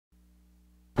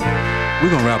We're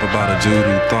gonna rap about a dude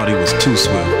who thought he was too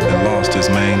swift and lost his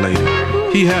main lady.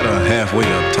 He had her halfway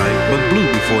uptight, but blew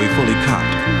before he fully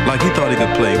copped, like he thought he could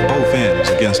play both ends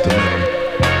against the middle.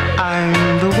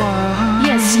 I'm the one.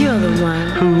 Yes, you're the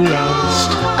one who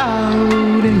lost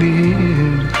out in the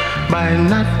end by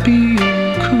not being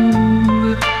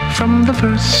cool from the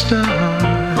first start.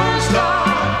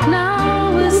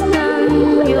 Now it's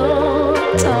done, you're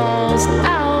tossed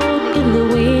out in the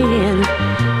wind.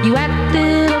 You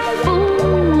acted a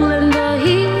fool and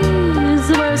he's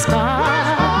the worst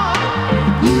part.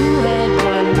 You had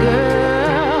one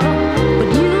girl, but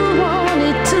you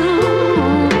wanted two.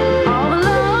 All the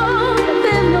love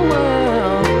in the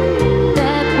world,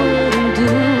 that wouldn't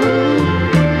do.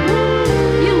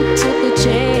 You took a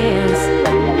chance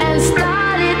and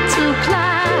started to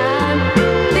climb.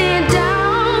 Then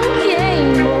down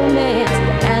came romance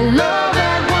and love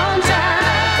at one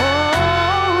time.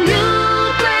 Oh, you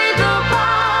played the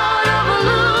part of a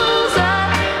loser,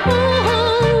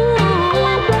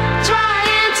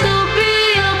 trying to be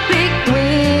a big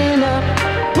winner.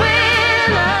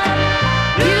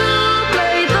 You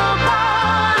played the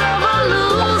part of a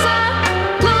loser,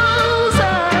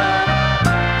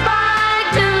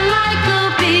 fighting like a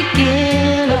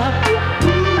beginner.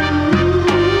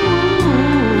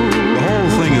 The whole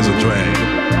thing is a drag.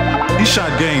 He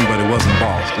shot game, but it wasn't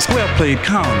boss. The square played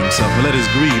calm on himself and let his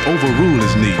greed overrule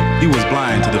his need. He was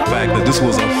blind to the fact that this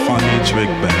was a funny trick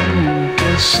bag.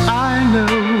 Yes, I know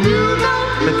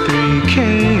that they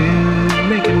can't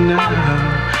make it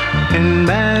now in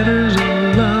matters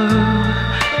of love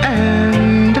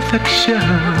and affection.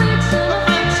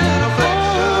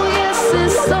 Oh, yes,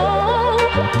 it's so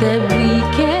that we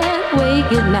can't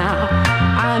wake it now.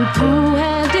 I'm proof